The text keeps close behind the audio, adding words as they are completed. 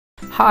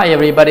Hi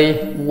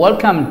everybody,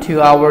 welcome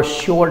to our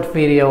short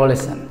video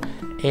lesson,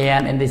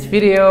 and in this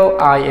video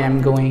I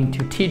am going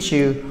to teach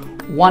you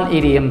one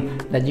idiom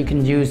that you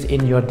can use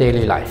in your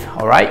daily life.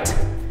 Alright,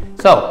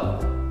 so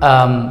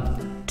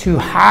to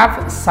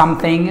have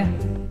something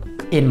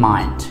in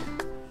mind.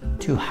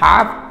 To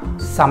have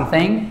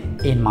something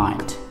in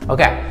mind.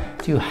 Okay,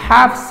 to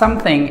have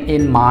something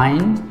in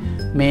mind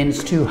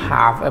means to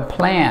have a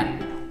plan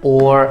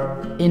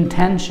or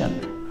intention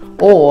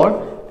or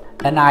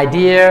an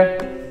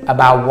idea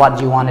about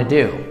what you want to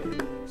do.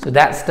 So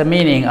that's the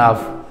meaning of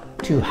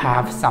to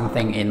have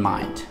something in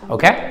mind.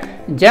 Okay?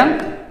 Chẳng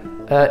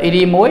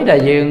idiomមួយដែល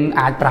យើង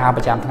អាចប្រើ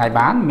ប្រចាំថ្ងៃ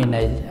បានមាន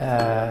ន័យ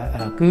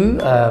គឺ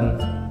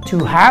to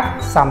have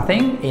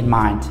something in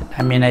mind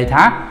ហើយមានន័យ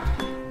ថា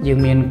យើង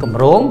មានគម្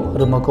រោង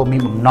ឬមកក៏មា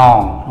នបំណង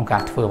ក្នុងកា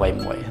រធ្វើអ្វី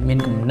មួយមាន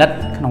គំនិត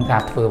ក្នុងកា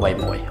រធ្វើអ្វី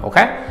មួយអូ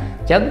ខេ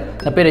អញ្ចឹង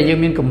នៅពេលដែលយើង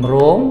មានគម្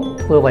រោង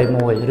ធ្វើអ្វី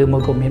មួយឬម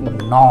កក៏មានបំ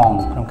ណង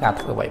ក្នុងការ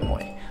ធ្វើអ្វីមួ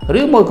យ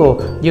ឬមកក៏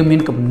យើងមា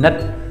នគំនិត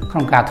ក្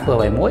នុងការធ្វើ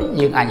អ្វីមួយ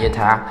យើងអាចនិយាយ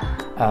ថា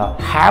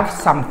have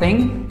something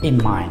in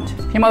mind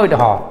ខ្ញុំឧទា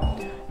ហរណ៍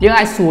យើង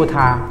អាចសួរ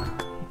ថា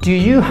do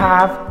you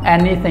have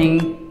anything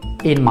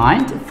in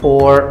mind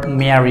for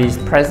Mary's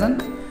present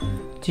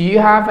do you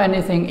have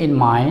anything in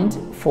mind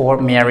for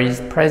Mary's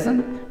present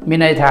មាន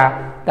ន័យថា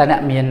តើអ្នក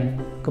មាន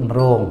គម្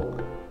រោង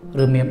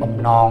ឬមានបំ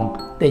ណង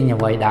ទិញ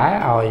អ្វីដែរ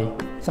ឲ្យ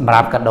សម្រា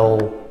ប់កាដូ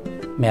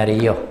Mary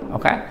អូ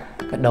ខេ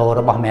កាដូ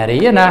របស់ Mary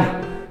ណា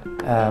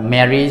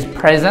Mary's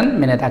present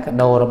មានន័យថាកា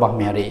ដូរបស់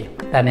Mary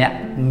តែអ្នក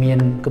មាន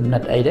គំនិ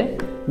តអីទេ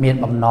មាន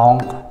បំណង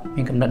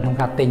មានគំនិតក្នុង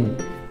ការទិញ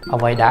អ្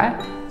វីដែរ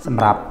ស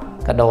ម្រាប់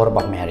កាដូរប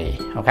ស់ Mary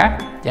អូខេអ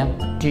ញ្ចឹង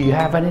do you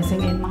have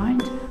anything in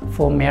mind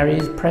for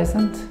Mary's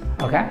present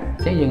អូខេអ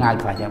ញ្ចឹងយើងអាច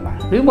ប្រើយ៉ាងបាន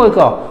ឬមួយ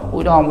ក៏ឧ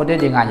ទាហរណ៍មួយទៀត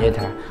យើងអាចនិយាយ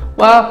ថា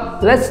well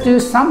let's do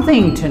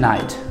something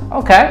tonight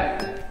okay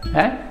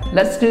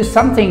let's do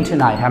something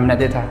tonight ហើយអ្នក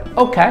ទៀតថា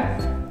okay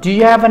do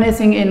you have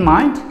anything in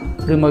mind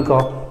ឬមួយក៏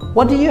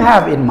what do you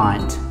have in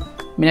mind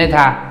មានន័យ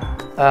ថា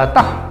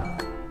តោះ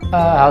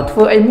ធ្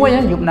វើអីមួយ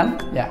យប់ហ្នឹង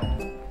យ៉ា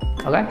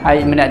អូខេហើយ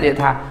មានអ្នកទៀត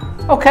ថា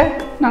អូខេ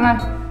ហ្នឹងហើយ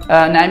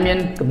អ្នកមាន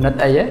គំនិត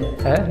អីហ៎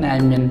អ្នក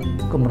មាន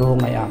គម្រោង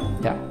អីអត់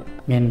យ៉ា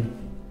មាន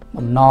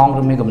បំណង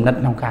ឬមានគំនិត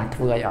ក្នុងការធ្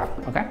វើអីអត់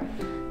អូខេអ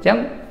ញ្ចឹង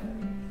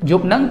យ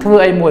ប់ហ្នឹងធ្វើ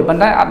អីមួយប៉ុ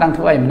ន្តែអត់ដឹង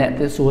ធ្វើអីម្នាក់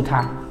ទៀតសួរថា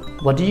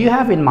what do you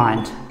have in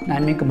mind អ្នក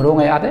មានគម្រោង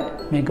អីអត់ទេ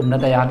មានគំនិត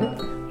អីអត់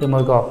ទេឬមួ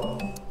យក៏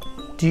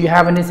do you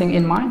have anything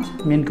in mind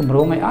មានគម្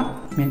រោងអីអត់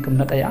មានគំ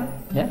និតអីអត់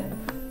យ៉ា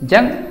អញ្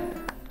ចឹង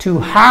to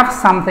have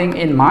something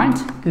in mind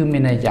គឺមា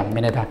នន័យយ៉ាងមា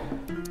នន័យថា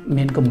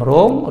មានគម្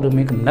រោងឬ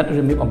មានគំនិត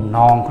ឬមានបំណ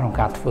ងក្នុង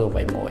ការធ្វើអ្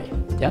វីមួយ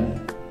អញ្ចឹង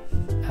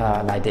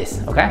like this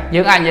អូខេ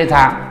យើងអាចនិយាយ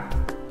ថា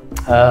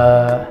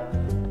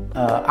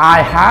I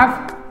have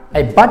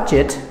a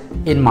budget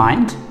in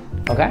mind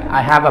okay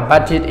I have a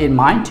budget in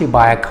mind to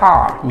buy a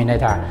car មានន័យ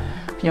ថា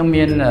ខ្ញុំ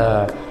មាន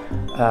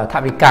ថ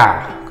វិកា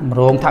គម្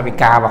រោងថវិ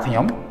ការបស់ខ្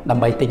ញុំដើ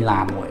ម្បីទិញឡា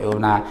នមួយអូ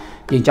ណា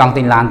យើងចង់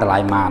ទិញឡានតម្លៃ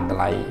ប៉ុន្មានត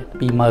ម្លៃ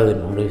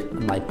 20000 ឬត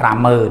ម្លៃ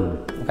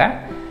 50000 អូខេ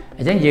អ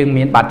ញ្ចឹងយើង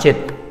មាន budget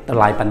ត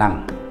ម្លៃប៉ុណ្ណឹង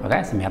អូខេ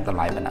សម្រាប់តម្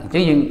លៃប៉ុណ្ណឹងអញ្ចឹ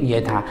ងយើងនិយា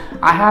យថា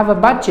I have a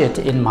budget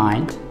in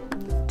mind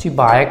to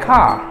buy a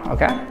car អូ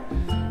ខេ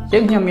អញ្ចឹ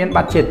ងខ្ញុំមាន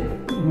budget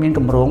មានគ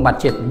ម្រោង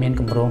budget មាន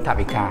គម្រោងថ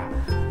វិកា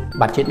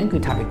budget នេះគឺ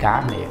ថវិកា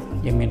នេះ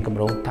យើងមានគម្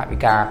រោងថវិ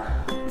កា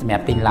សម្រា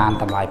ប់ទិញឡាន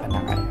តម្លៃប៉ុណ្ណឹ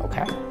ងហើយអូ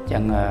ខេអញ្ចឹ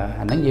ង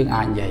អាហ្នឹងយើង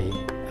អាចនិយាយ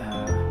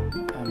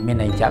មាន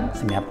ន័យចឹង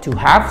សម្រាប់ to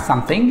have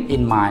something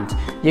in mind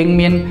យើង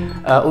មាន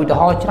ឧទា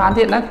ហរណ៍ច្រើន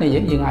ទៀតណាគ្នា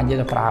យើងអាចនិយាយ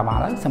ទៅប្រើបាន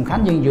ហើយសំខា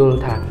ន់យើងយល់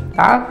ថា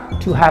តើ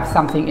to have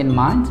something in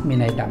mind មាន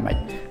ន័យថាម៉េច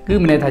គឺ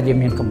មានន័យថាយើង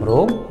មានគម្រោ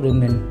ងឬ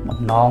មានបំ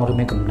ណងឬ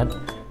មានគំនិត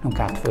ក្នុង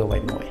ការធ្វើអ្វី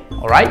មួយ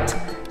alright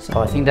so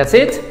I think that's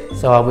it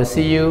so I will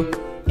see you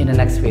in the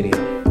next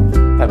video